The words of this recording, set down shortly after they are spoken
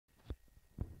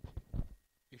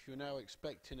if you're now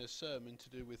expecting a sermon to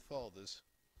do with fathers.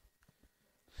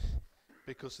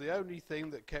 Because the only thing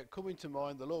that kept coming to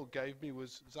mind the Lord gave me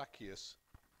was Zacchaeus.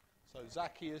 So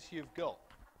Zacchaeus you've got.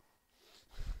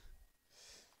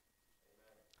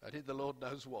 I think the Lord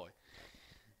knows why.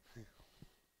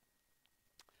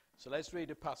 So let's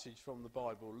read a passage from the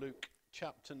Bible, Luke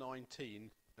chapter 19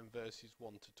 and verses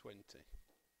 1 to 20.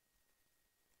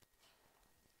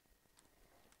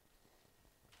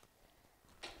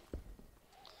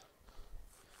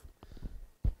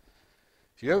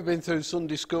 If you've ever been through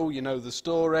Sunday school, you know the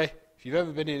story. If you've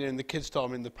ever been in the kids'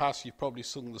 time in the past, you've probably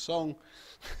sung the song.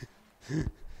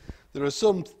 There are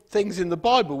some things in the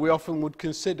Bible we often would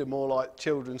consider more like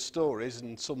children's stories,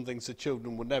 and some things the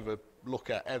children would never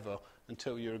look at ever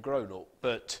until you're a grown-up.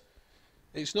 But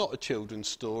it's not a children's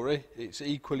story. It's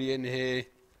equally in here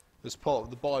as part of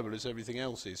the Bible as everything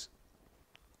else is.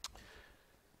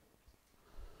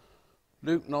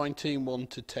 Luke 19, 1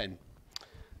 to 10.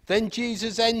 Then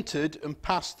Jesus entered and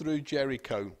passed through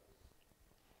Jericho.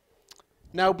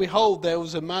 Now behold, there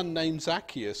was a man named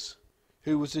Zacchaeus,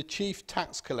 who was a chief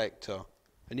tax collector,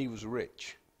 and he was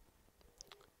rich.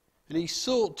 And he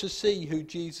sought to see who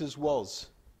Jesus was,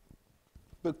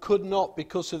 but could not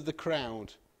because of the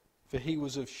crowd, for he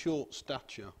was of short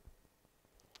stature.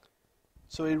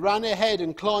 So he ran ahead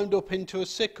and climbed up into a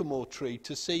sycamore tree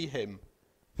to see him,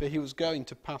 for he was going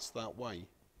to pass that way.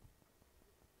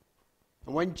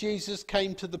 And when Jesus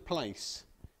came to the place,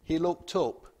 he looked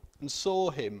up and saw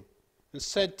him and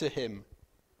said to him,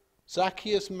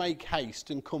 Zacchaeus, make haste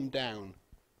and come down,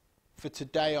 for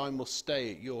today I must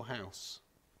stay at your house.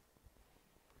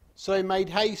 So he made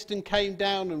haste and came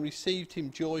down and received him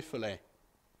joyfully.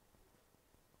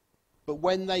 But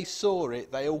when they saw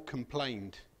it, they all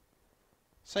complained,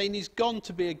 saying, he's gone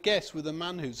to be a guest with a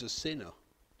man who's a sinner.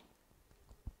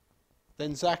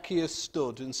 Then Zacchaeus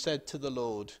stood and said to the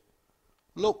Lord,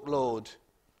 Look, Lord,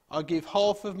 I give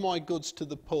half of my goods to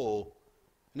the poor,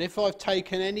 and if I've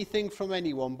taken anything from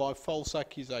anyone by false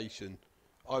accusation,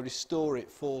 I restore it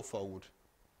fourfold.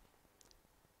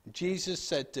 Jesus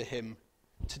said to him,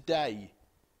 Today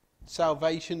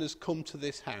salvation has come to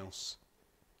this house,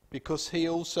 because he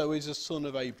also is a son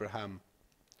of Abraham.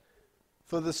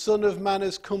 For the Son of Man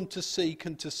has come to seek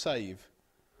and to save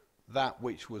that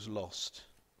which was lost.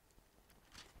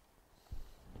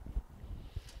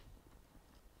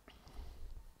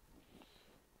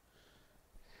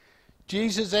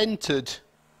 Jesus entered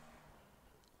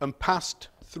and passed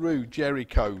through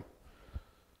Jericho.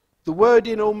 The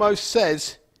wording almost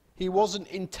says he wasn't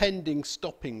intending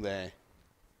stopping there.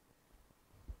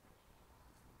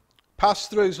 Pass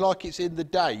through is like it's in the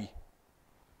day.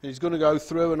 He's going to go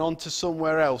through and on to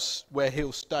somewhere else where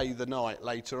he'll stay the night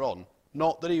later on.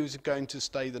 Not that he was going to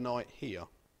stay the night here.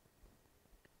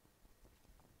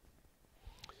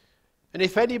 And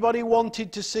if anybody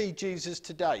wanted to see Jesus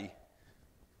today,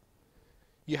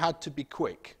 you had to be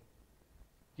quick.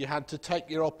 You had to take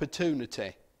your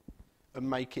opportunity and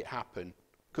make it happen.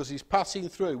 Because he's passing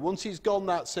through. Once he's gone,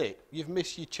 that's it. You've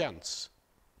missed your chance.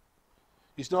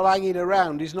 He's not hanging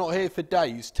around. He's not here for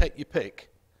days. Take your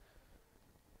pick.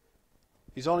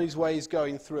 He's on his way. He's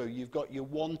going through. You've got your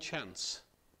one chance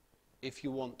if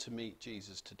you want to meet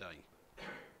Jesus today.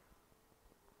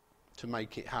 To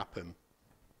make it happen.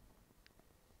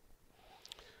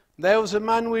 There was a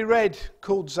man we read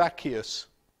called Zacchaeus,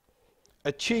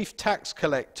 a chief tax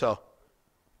collector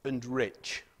and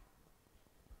rich.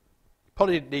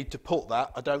 Probably didn't need to put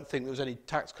that. I don't think there was any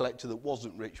tax collector that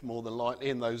wasn't rich, more than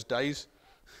likely, in those days.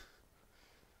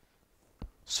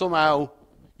 Somehow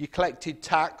you collected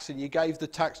tax and you gave the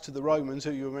tax to the Romans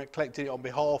who you were collecting it on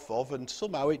behalf of, and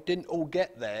somehow it didn't all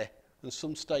get there, and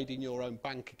some stayed in your own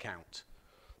bank account.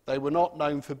 They were not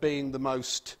known for being the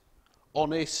most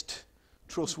honest,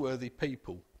 trustworthy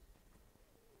people.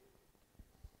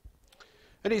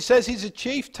 And it says he's a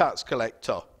chief tax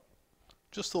collector.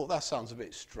 Just thought that sounds a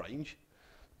bit strange.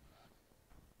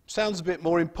 Sounds a bit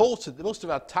more important. They must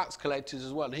have had tax collectors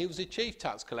as well. And he was a chief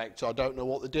tax collector. I don't know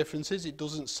what the difference is. It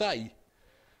doesn't say.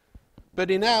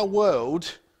 But in our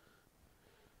world,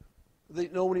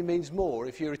 it normally means more.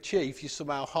 If you're a chief, you're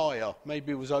somehow higher.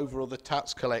 Maybe he was over other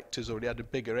tax collectors, or he had a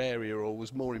bigger area, or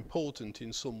was more important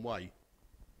in some way.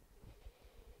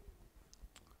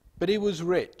 But he was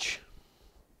rich.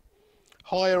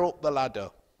 Higher up the ladder.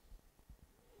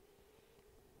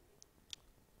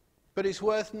 But it's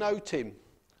worth noting,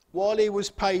 while he was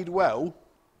paid well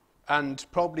and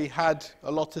probably had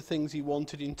a lot of things he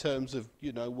wanted in terms of,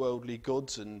 worldly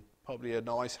goods and probably a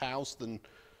nice house than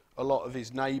a lot of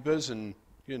his neighbours and,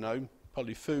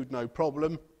 probably food no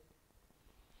problem.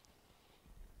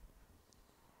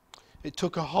 It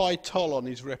took a high toll on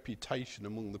his reputation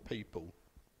among the people.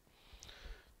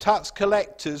 Tax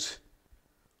collectors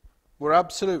were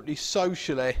absolutely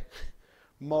socially,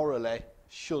 morally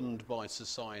shunned by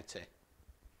society.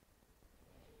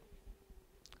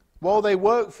 While they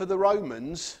worked for the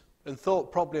Romans and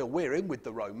thought probably, oh, we're in with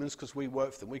the Romans because we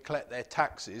work for them, we collect their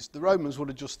taxes, the Romans would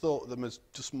have just thought of them as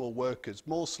just more workers,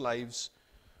 more slaves,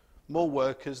 more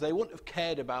workers. They wouldn't have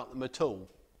cared about them at all.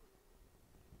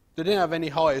 They didn't have any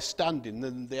higher standing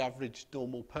than the average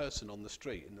normal person on the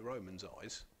street in the Romans'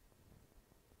 eyes.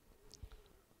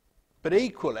 But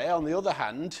equally, on the other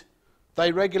hand,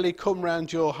 they regularly come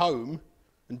round your home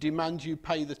and demand you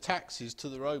pay the taxes to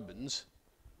the Romans.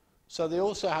 So they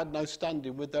also had no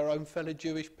standing with their own fellow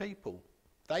Jewish people.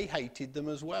 They hated them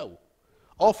as well.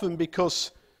 Often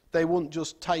because they wouldn't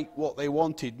just take what they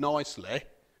wanted nicely.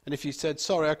 And if you said,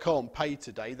 sorry, I can't pay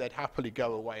today, they'd happily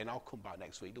go away and I'll come back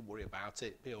next week. Don't worry about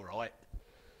it. Be all right.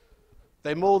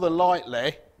 They more than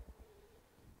likely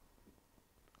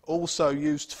also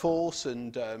used force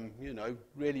and,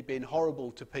 really being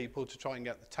horrible to people to try and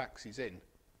get the taxes in.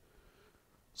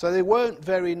 So they weren't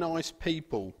very nice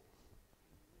people.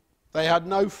 They had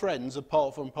no friends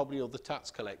apart from probably other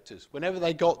tax collectors. Whenever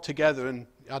they got together and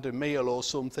had a meal or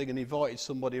something and invited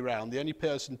somebody round, the only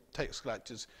person tax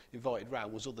collectors invited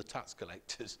round was other tax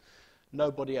collectors.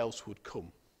 Nobody else would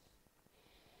come.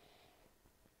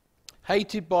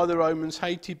 Hated by the Romans,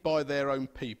 hated by their own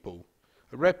people.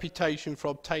 A reputation for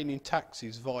obtaining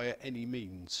taxes via any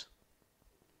means.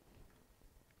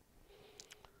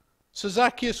 So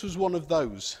Zacchaeus was one of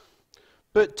those.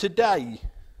 But today,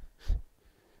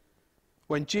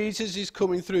 when Jesus is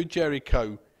coming through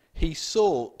Jericho, he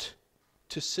sought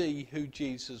to see who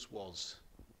Jesus was.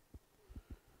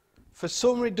 For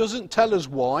some, it doesn't tell us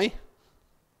why.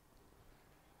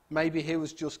 Maybe he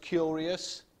was just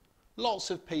curious. Lots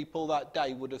of people that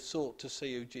day would have sought to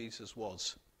see who Jesus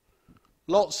was.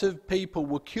 Lots of people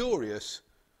were curious.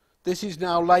 This is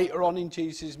now later on in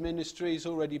Jesus' ministry. He's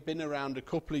already been around a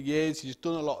couple of years. He's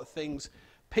done a lot of things.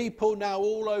 People now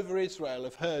all over Israel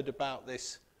have heard about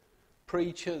this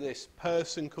preacher, this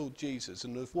person called Jesus,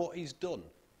 and of what he's done.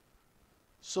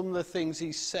 Some of the things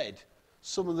he's said,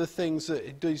 some of the things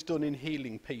that he's done in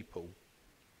healing people.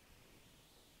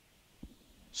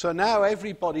 So now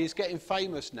everybody is getting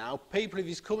famous now. People, if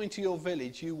he's coming to your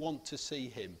village, you want to see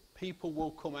him. People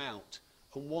will come out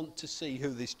and want to see who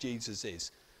this Jesus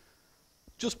is.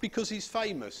 Just because he's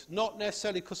famous, not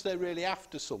necessarily because they're really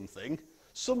after something.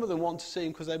 Some of them want to see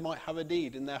him because they might have a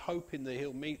need and they're hoping that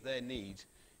he'll meet their need.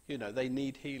 You know, they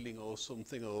need healing or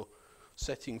something, or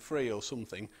setting free or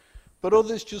something. But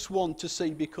others just want to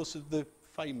see because of the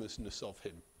famousness of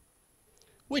him.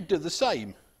 We'd do the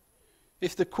same.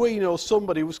 If the Queen or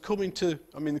somebody was coming to,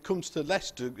 it comes to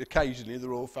Leicester occasionally, the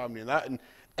royal family and that, and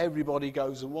everybody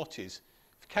goes and watches.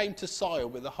 If it came to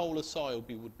Sileby, the whole of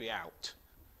Sileby would be out,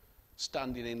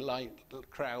 standing in late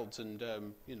crowds and,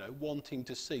 wanting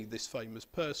to see this famous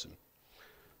person.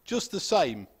 Just the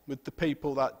same with the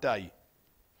people that day.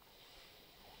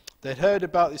 They'd heard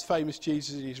about this famous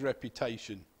Jesus and his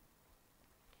reputation.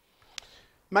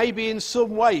 Maybe in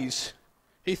some ways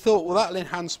he thought, well, that'll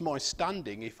enhance my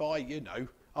standing if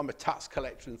I'm a tax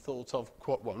collector and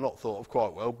not thought of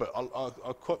quite well, but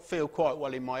I feel quite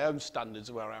well in my own standards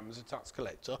of where I am as a tax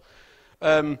collector.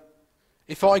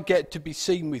 If I get to be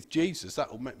seen with Jesus, that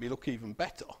will make me look even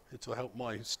better. It will help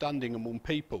my standing among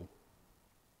people.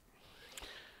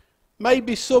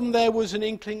 Maybe there was an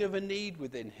inkling of a need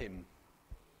within him.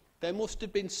 There must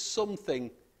have been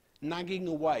something nagging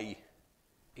away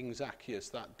in Zacchaeus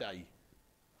that day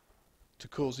to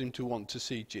cause him to want to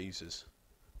see Jesus.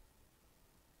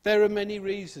 There are many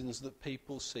reasons that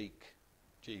people seek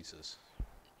Jesus.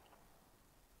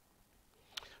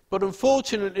 But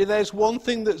unfortunately, there's one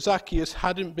thing that Zacchaeus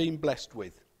hadn't been blessed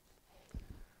with.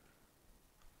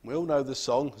 We all know the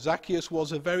song, Zacchaeus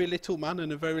was a very little man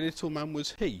and a very little man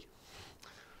was he.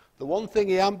 The one thing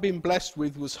he hadn't been blessed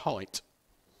with was height.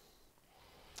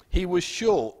 He was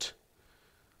short,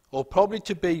 or probably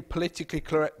to be politically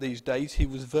correct these days, he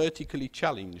was vertically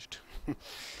challenged.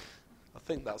 I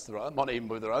think that's the right, I'm not even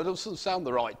with the right, it doesn't sound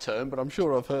the right term, but I'm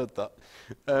sure I've heard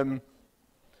that.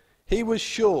 He was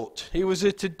short. He was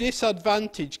at a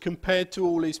disadvantage compared to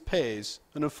all his peers.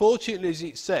 And unfortunately, as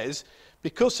it says,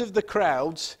 because of the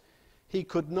crowds, he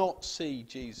could not see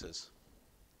Jesus.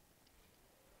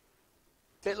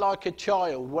 A bit like a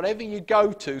child. Whatever you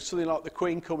go to, something like the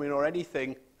Queen coming or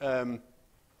anything,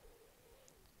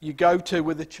 you go to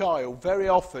with a child, very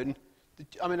often,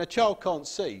 a child can't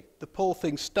see. The poor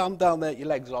thing stand down there at your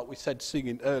legs, like we said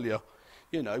singing earlier,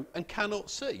 and cannot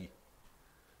see.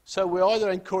 So we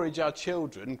either encourage our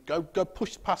children, go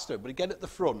push past everybody, get at the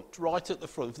front, right at the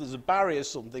front. If there's a barrier or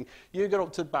something, you get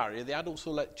up to the barrier, the adults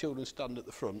will let children stand at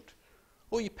the front.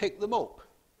 Or you pick them up.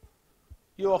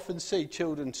 You often see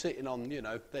children sitting on,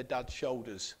 their dad's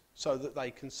shoulders so that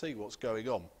they can see what's going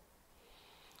on,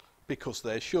 because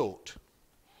they're short.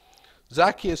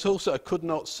 Zacchaeus also could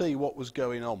not see what was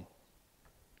going on.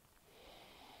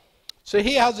 So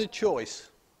he has a choice.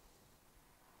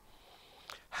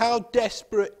 How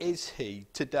desperate is he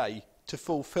today to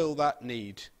fulfill that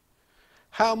need?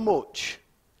 How much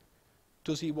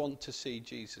does he want to see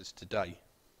Jesus today?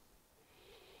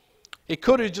 He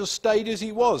could have just stayed as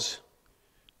he was,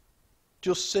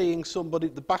 just seeing somebody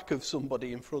at the back of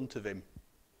somebody in front of him.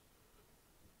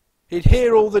 He'd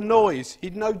hear all the noise.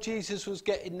 He'd know Jesus was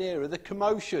getting nearer. The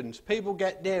commotions. People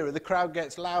get nearer. The crowd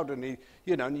gets louder. And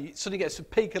he suddenly gets a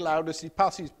peak of loudness. He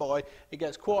passes by. It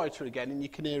gets quieter again. And you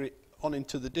can hear it on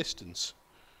into the distance.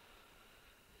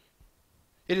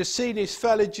 He'd have seen his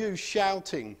fellow Jews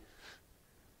shouting,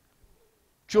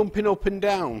 jumping up and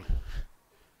down,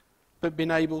 but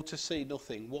been able to see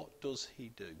nothing. What does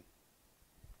he do?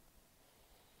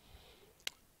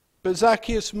 But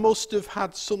Zacchaeus must have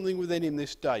had something within him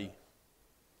this day,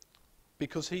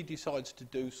 because he decides to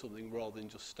do something rather than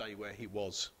just stay where he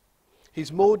was.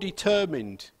 He's more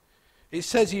determined. It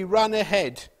says he ran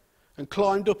ahead and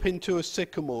climbed up into a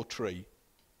sycamore tree.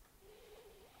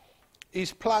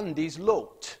 He's planned, he's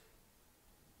looked.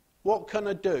 What can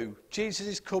I do? Jesus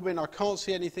is coming, I can't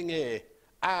see anything here.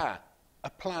 A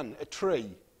plan, a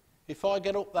tree. If I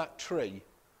get up that tree,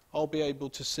 I'll be able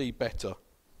to see better.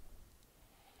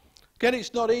 Again,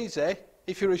 it's not easy.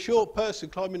 If you're a short person,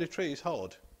 climbing a tree is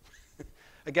hard.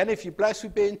 Again, if you're blessed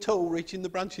with being tall, reaching the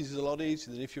branches is a lot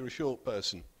easier than if you're a short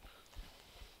person.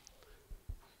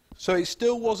 So it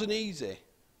still wasn't easy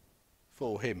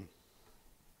for him.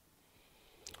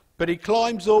 But he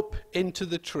climbs up into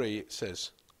the tree, it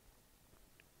says,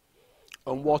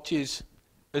 and watches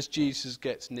as Jesus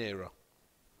gets nearer.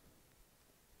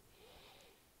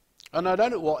 And I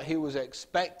don't know what he was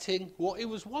expecting, what he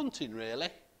was wanting really.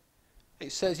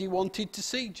 It says he wanted to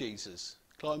see Jesus.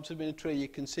 Climbs up in a tree, you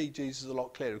can see Jesus a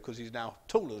lot clearer because he's now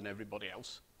taller than everybody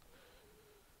else.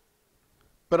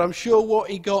 But I'm sure what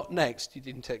he got next he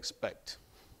didn't expect.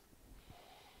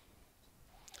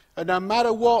 And no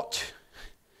matter what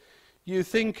you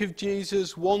think of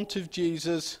Jesus, want of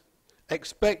Jesus,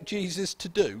 expect Jesus to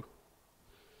do,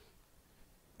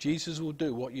 Jesus will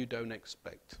do what you don't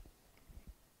expect.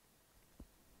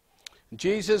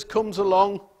 Jesus comes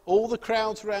along, all the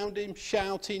crowds around him,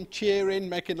 shouting, cheering,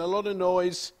 making a lot of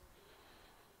noise.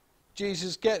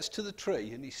 Jesus gets to the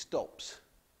tree and he stops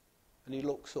and he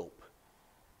looks up.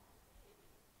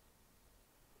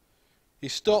 He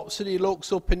stops and he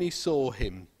looks up and he saw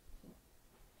him.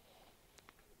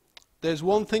 There's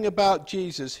one thing about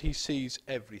Jesus, he sees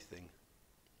everything.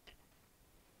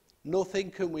 Nothing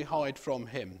can we hide from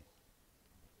him.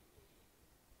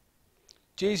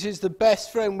 Jesus is the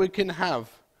best friend we can have.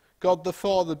 God the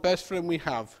Father, the best friend we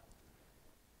have.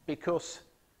 Because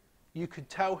you could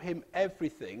tell him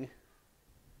everything,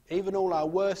 even all our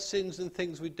worst sins and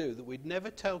things we do, that we'd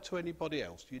never tell to anybody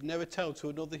else. You'd never tell to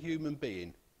another human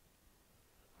being.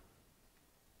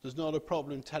 There's not a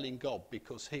problem telling God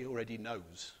because he already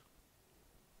knows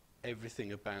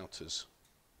everything about us.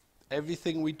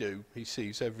 Everything we do, he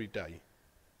sees every day.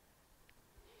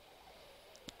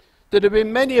 There'd have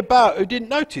been many about who didn't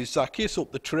notice Zacchaeus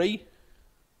up the tree.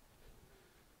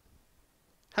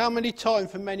 How many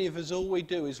times for many of us all we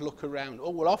do is look around?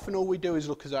 Often all we do is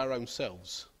look at our own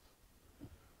selves.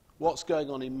 What's going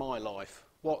on in my life?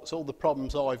 What's all the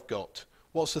problems I've got?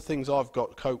 What's the things I've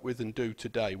got to cope with and do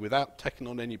today without taking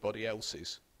on anybody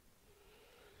else's?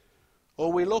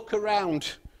 Or we look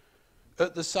around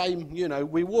at the same,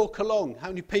 we walk along. How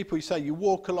many people you say you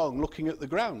walk along looking at the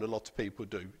ground? A lot of people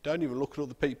do. Don't even look at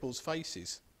other people's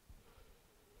faces.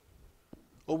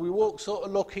 Or we walk sort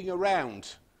of looking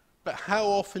around. But how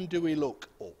often do we look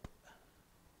up?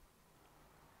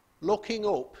 Looking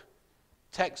up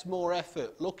takes more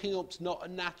effort. Looking up's not a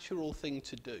natural thing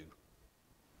to do.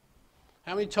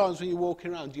 How many times when you're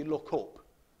walking around do you look up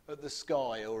at the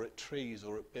sky or at trees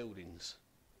or at buildings?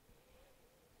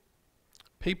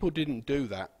 People didn't do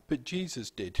that, but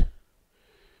Jesus did.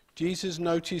 Jesus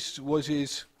noticed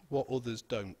what others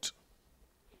don't.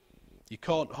 You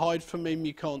can't hide from him,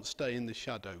 you can't stay in the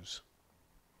shadows.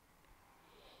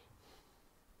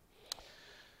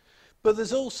 But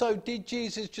there's also, did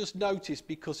Jesus just notice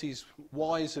because he's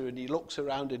wiser and he looks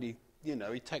around and he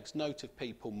takes note of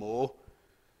people more?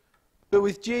 But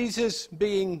with Jesus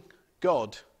being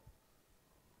God,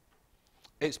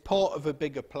 it's part of a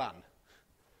bigger plan.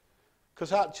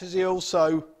 Because actually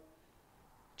also,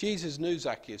 Jesus knew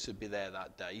Zacchaeus would be there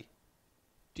that day.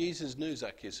 Jesus knew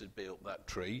Zacchaeus would be up that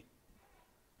tree.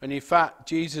 And in fact,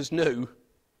 Jesus knew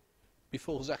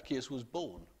before Zacchaeus was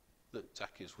born that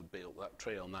Zacchaeus would be up that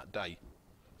tree on that day.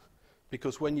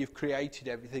 Because when you've created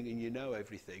everything and you know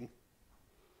everything,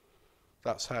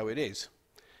 that's how it is.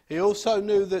 He also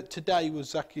knew that today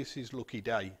was Zacchaeus' lucky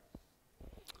day,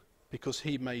 because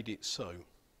he made it so.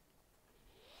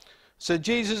 So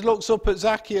Jesus looks up at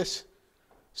Zacchaeus,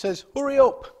 says, hurry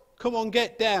up, come on,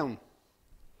 get down.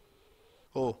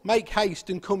 Or make haste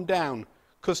and come down,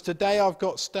 because today I've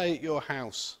got to stay at your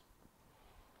house.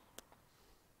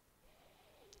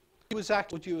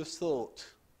 What would you have thought?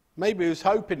 Maybe he was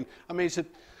hoping,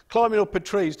 climbing up a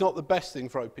tree is not the best thing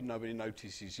for hoping nobody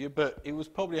notices you, but he was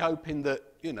probably hoping that,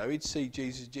 he'd see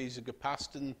Jesus go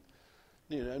past and,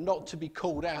 not to be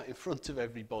called out in front of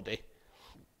everybody.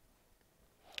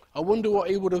 I wonder what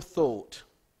he would have thought.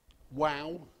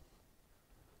 Wow.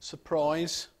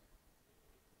 Surprise.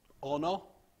 Honour.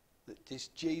 That this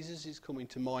Jesus is coming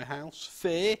to my house.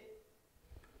 Fear.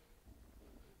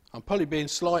 I'm probably being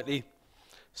slightly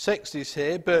sexist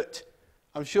here, but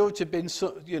I'm sure it had been,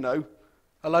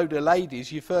 a load of ladies.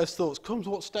 Your first thoughts, comes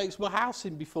what state's my house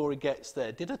in before he gets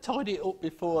there? Did I tidy it up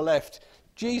before I left?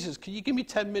 Jesus, can you give me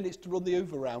 10 minutes to run the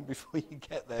Hoover round before you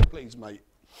get there, please, mate?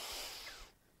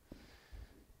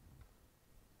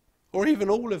 Or even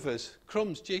all of us.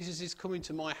 Crumbs, Jesus is coming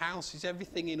to my house. Is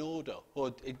everything in order?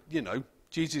 Or,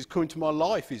 Jesus is coming to my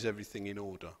life. Is everything in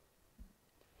order?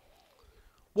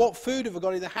 What food have I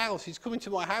got in the house? He's coming to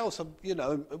my house,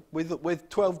 with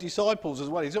 12 disciples as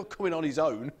well. He's not coming on his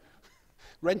own.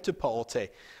 Rent a party.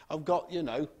 I've got,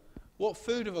 what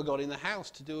food have I got in the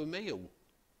house to do a meal?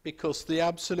 Because the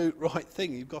absolute right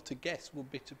thing you've got to guess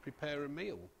would be to prepare a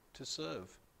meal to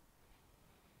serve.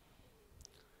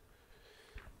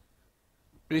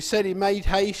 But he said he made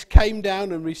haste, came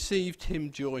down and received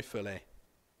him joyfully.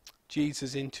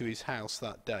 Jesus into his house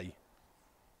that day.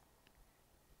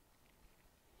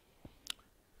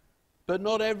 But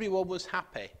not everyone was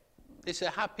happy. It's a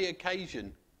happy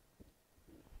occasion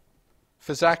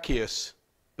for Zacchaeus,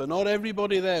 but not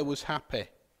everybody there was happy.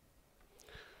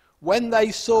 When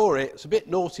they saw it, it's a bit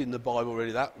naughty in the Bible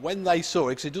really that, when they saw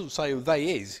it, because it doesn't say who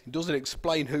they is, it doesn't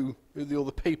explain who the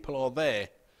other people are there.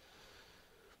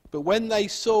 But when they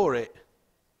saw it,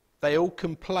 they all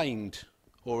complained,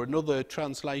 or another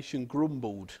translation,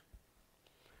 grumbled,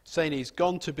 saying he's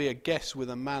gone to be a guest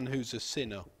with a man who's a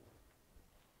sinner.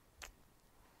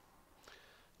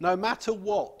 No matter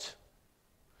what,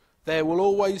 there will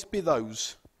always be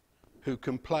those who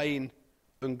complain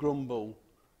and grumble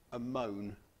and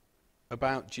moan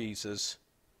about Jesus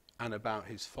and about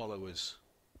his followers.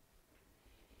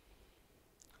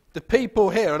 The people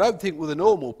here, I don't think were the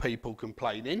normal people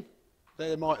complaining.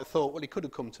 They might have thought, well, he could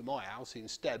have come to my house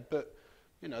instead, but,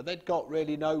 they'd got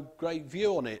really no great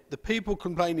view on it. The people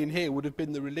complaining here would have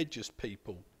been the religious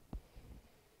people,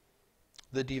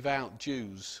 the devout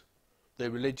Jews,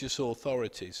 the religious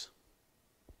authorities,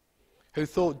 who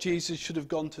thought Jesus should have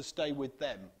gone to stay with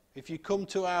them. If you come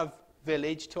to our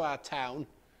village, to our town,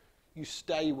 you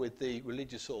stay with the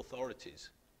religious authorities.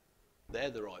 They're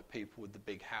the right people with the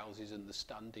big houses and the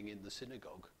standing in the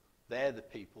synagogue. They're the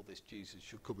people this Jesus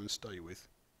should come and stay with.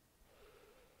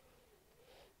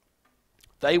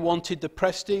 They wanted the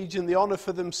prestige and the honour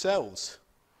for themselves,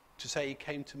 to say he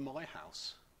came to my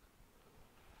house.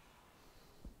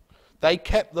 They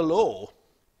kept the law.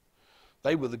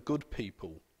 They were the good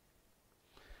people.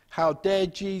 How dare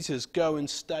Jesus go and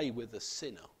stay with a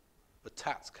sinner, a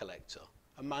tax collector,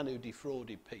 a man who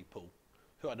defrauded people,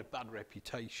 who had a bad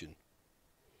reputation?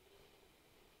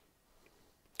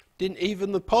 Didn't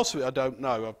even the possibly, I don't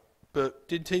know, but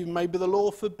didn't even maybe the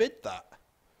law forbid that?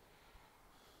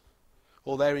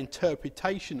 Or their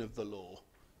interpretation of the law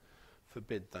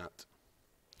forbid that?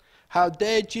 How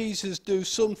dare Jesus do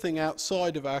something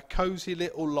outside of our cosy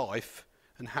little life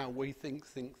and how we think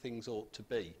things ought to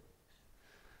be?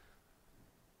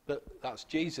 But that's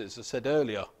Jesus. I said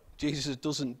earlier, Jesus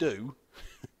doesn't do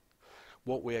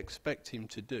what we expect him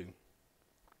to do.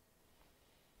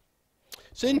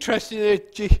 It's interesting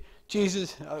that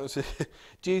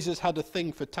Jesus had a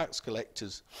thing for tax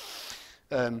collectors,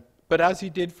 but as he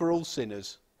did for all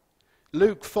sinners.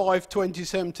 Luke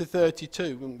 5:27 to 32, we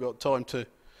haven't got time to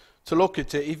look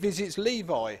at it. He visits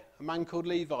Levi, a man called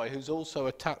Levi, who's also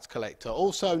a tax collector,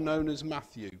 also known as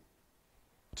Matthew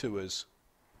to us.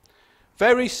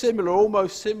 Very similar,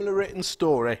 almost similar written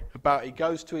story about he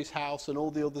goes to his house and all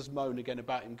the others moan again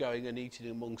about him going and eating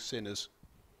among sinners.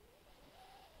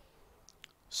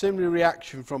 Similar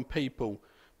reaction from people.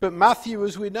 But Matthew,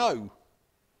 as we know,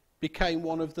 became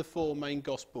one of the four main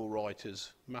gospel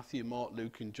writers, Matthew, Mark,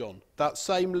 Luke and John. That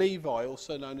same Levi,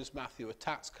 also known as Matthew, a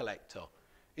tax collector,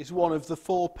 is one of the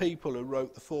four people who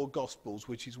wrote the four gospels,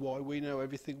 which is why we know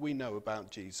everything we know about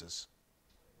Jesus.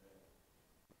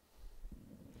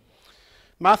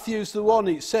 Matthew's the one,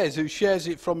 it says, who shares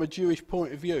it from a Jewish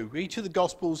point of view. Each of the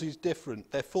Gospels is different.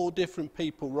 They're four different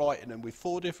people writing them with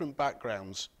four different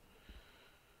backgrounds.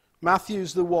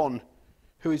 Matthew's the one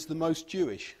who is the most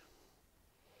Jewish.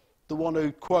 The one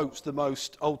who quotes the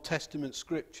most Old Testament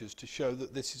scriptures to show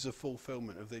that this is a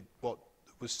fulfillment of what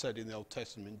was said in the Old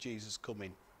Testament, Jesus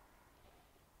coming.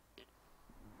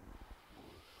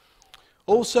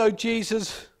 Also,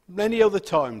 Jesus, many other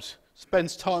times,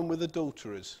 spends time with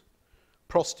adulterers,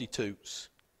 prostitutes,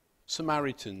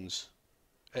 Samaritans,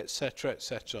 etc.,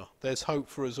 etc. There's hope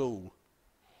for us all,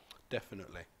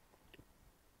 definitely.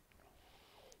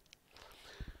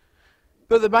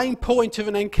 But the main point of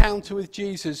an encounter with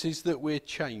Jesus is that we're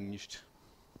changed.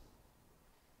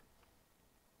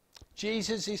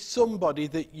 Jesus is somebody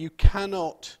that you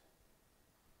cannot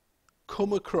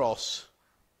come across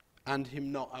and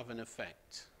him not have an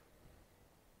effect.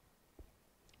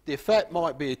 The effect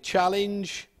might be a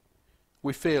challenge.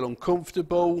 We feel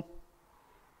uncomfortable.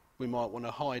 We might want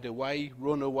to hide away,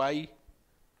 run away.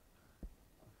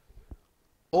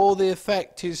 Or the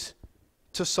effect is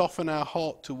to soften our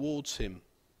heart towards him.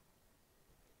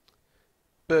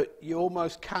 But you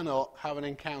almost cannot have an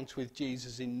encounter with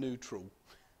Jesus in neutral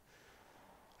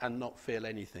and not feel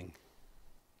anything.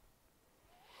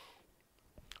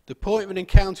 The point of an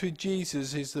encounter with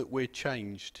Jesus is that we're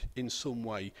changed in some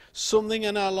way. Something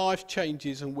in our life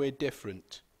changes and we're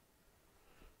different.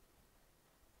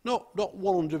 Not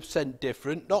 100%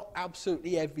 different, not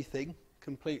absolutely everything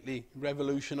completely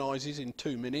revolutionises in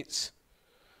 2 minutes.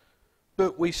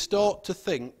 But we start to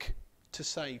think, to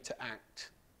say, to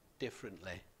act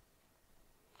differently.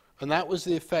 And that was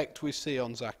the effect we see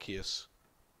on Zacchaeus.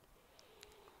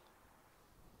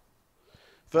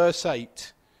 Verse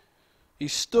 8, he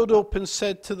stood up and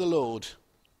said to the Lord,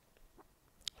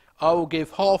 I will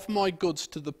give half my goods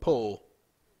to the poor,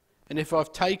 and if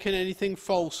I've taken anything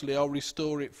falsely, I'll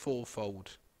restore it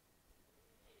fourfold.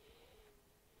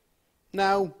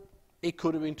 Now, he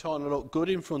could have been trying to look good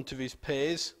in front of his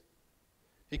peers.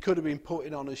 He could have been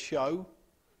putting on a show,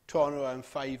 trying to earn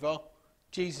favour.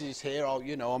 Jesus is here,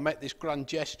 I'll make this grand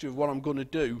gesture of what I'm going to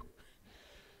do.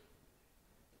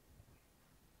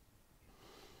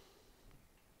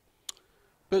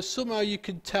 But somehow you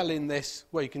can tell in this,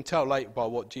 well, you can tell later by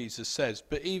what Jesus says,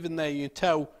 but even there you can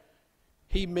tell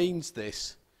he means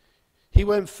this. He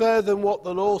went further than what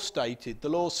the law stated. The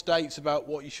law states about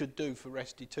what you should do for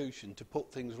restitution, to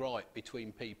put things right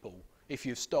between people. If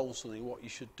you've stole something, what you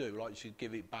should do, like you should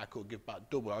give it back or give back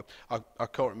double. I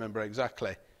can't remember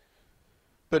exactly.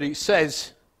 But it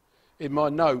says in my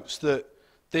notes that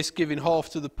this giving half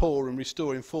to the poor and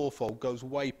restoring fourfold goes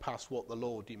way past what the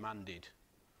law demanded.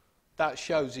 That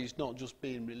shows he's not just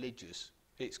being religious,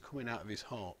 it's coming out of his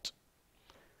heart.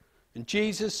 And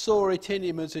Jesus saw it in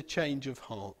him as a change of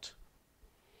heart.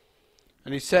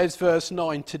 And he says, verse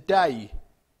 9, today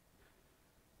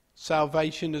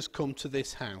salvation has come to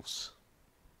this house.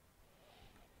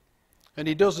 And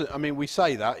he doesn't, we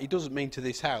say that, he doesn't mean to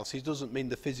this house, he doesn't mean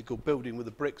the physical building with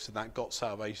the bricks and that got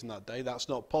salvation that day. That's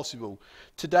not possible.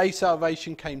 Today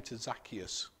salvation came to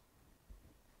Zacchaeus.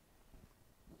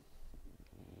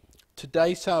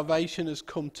 Today salvation has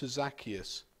come to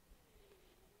Zacchaeus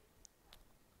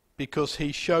because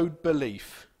he showed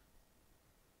belief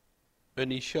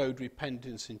and he showed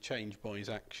repentance and change by his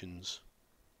actions.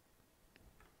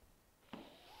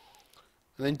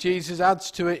 And then Jesus adds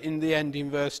to it in the end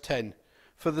in verse 10,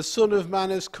 for the Son of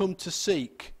Man has come to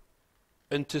seek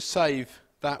and to save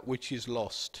that which is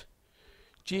lost.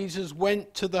 Jesus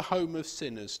went to the home of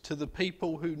sinners, to the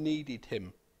people who needed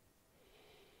him.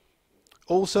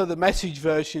 Also, the Message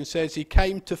version says he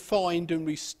came to find and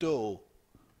restore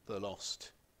the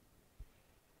lost,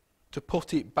 to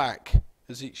put it back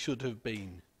as it should have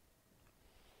been.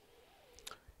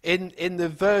 In the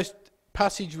verse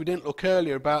passage we didn't look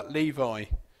earlier about Levi,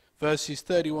 verses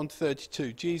 31 to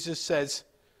 32, Jesus says,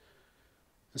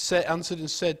 answered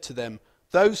and said to them,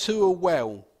 those who are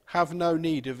well have no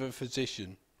need of a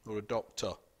physician or a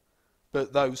doctor,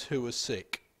 but those who are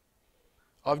sick.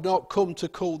 I've not come to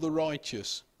call the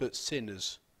righteous, but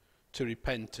sinners to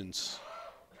repentance.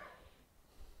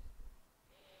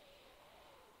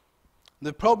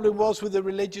 The problem was with the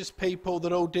religious people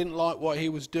that all didn't like what he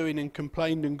was doing and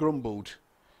complained and grumbled,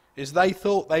 is they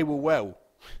thought they were well.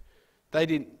 They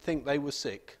didn't think they were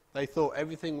sick. They thought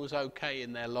everything was okay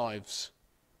in their lives.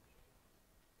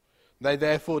 They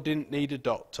therefore didn't need a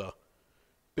doctor.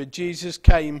 But Jesus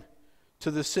came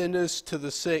to the sinners, to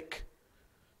the sick,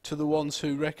 to the ones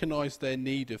who recognised their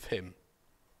need of him.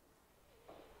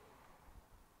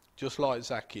 Just like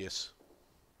Zacchaeus.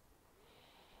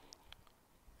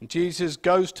 And Jesus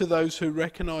goes to those who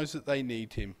recognise that they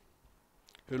need him,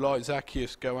 who like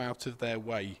Zacchaeus go out of their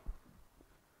way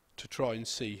to try and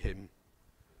see him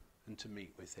and to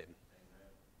meet with him.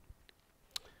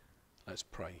 Amen. Let's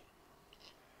pray.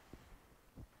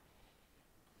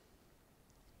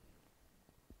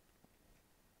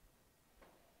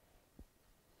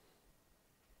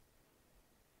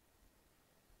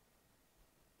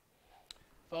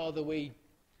 Father, we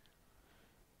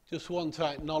just want to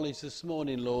acknowledge this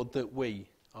morning, Lord, that we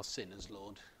are sinners,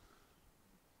 Lord.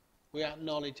 We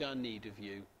acknowledge our need of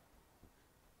you.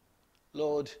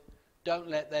 Lord, don't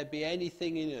let there be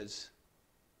anything in us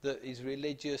that is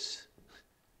religious,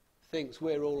 thinks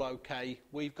we're all okay,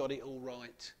 we've got it all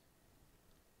right.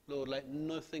 Lord, let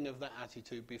nothing of that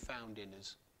attitude be found in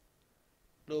us.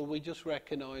 Lord, we just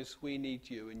recognise we need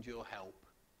you and your help.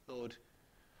 Lord,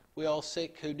 we are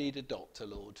sick who need a doctor,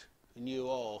 Lord, and you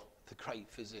are the great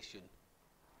physician.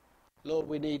 Lord,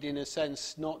 we need, in a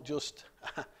sense, not just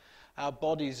our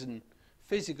bodies and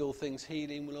physical things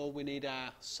healing, Lord, we need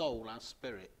our soul, our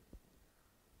spirit,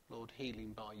 Lord,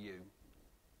 healing by you.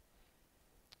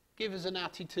 Give us an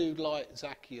attitude like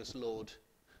Zacchaeus, Lord,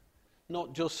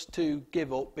 not just to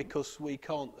give up because we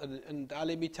can't, and our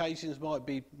limitations might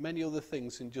be many other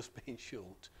things than just being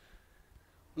short.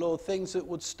 Lord, things that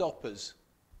would stop us.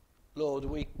 Lord,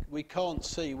 we can't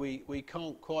see, we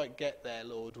can't quite get there,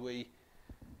 Lord. We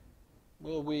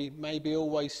maybe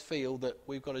always feel that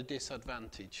we've got a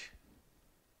disadvantage.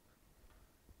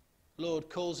 Lord,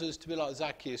 cause us to be like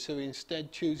Zacchaeus, who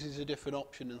instead chooses a different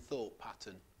option and thought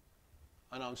pattern.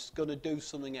 And I'm going to do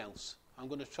something else. I'm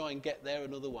going to try and get there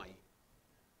another way.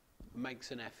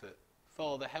 Makes an effort.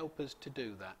 Father, help us to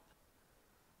do that.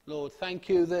 Lord, thank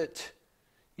you that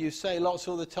you say lots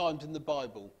of other times in the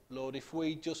Bible, Lord, if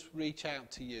we just reach out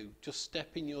to you, just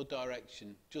step in your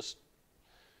direction, just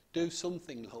do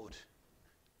something, Lord,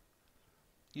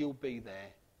 you'll be there.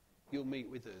 You'll meet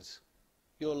with us.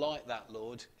 You're like that,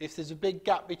 Lord. If there's a big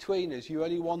gap between us, you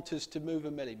only want us to move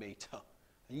a millimetre,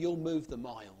 and you'll move the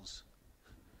miles.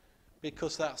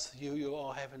 Because that's you, you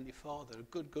are, Heavenly Father, a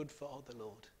good, good Father,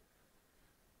 Lord.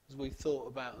 As we thought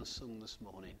about and sung this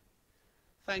morning.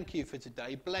 Thank you for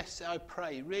today. Bless, I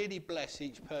pray, really bless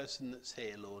each person that's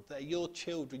here, Lord. They're your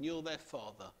children, you're their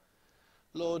Father.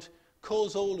 Lord,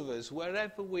 cause all of us,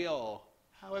 wherever we are,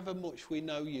 however much we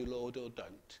know you, Lord, or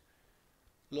don't,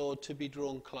 Lord, to be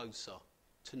drawn closer,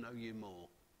 to know you more.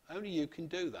 Only you can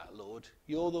do that, Lord.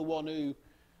 You're the one who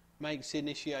makes the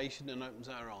initiation and opens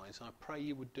our eyes. I pray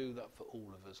you would do that for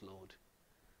all of us, Lord.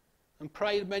 And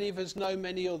pray many of us know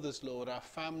many others, Lord, our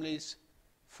families,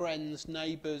 friends,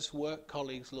 neighbours, work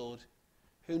colleagues, Lord,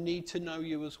 who need to know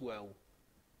you as well.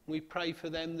 We pray for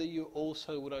them that you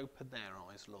also would open their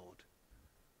eyes, Lord,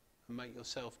 and make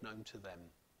yourself known to them.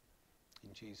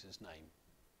 In Jesus' name,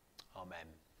 amen.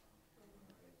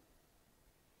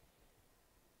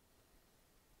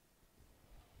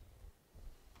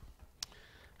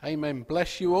 Amen.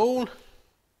 Bless you all.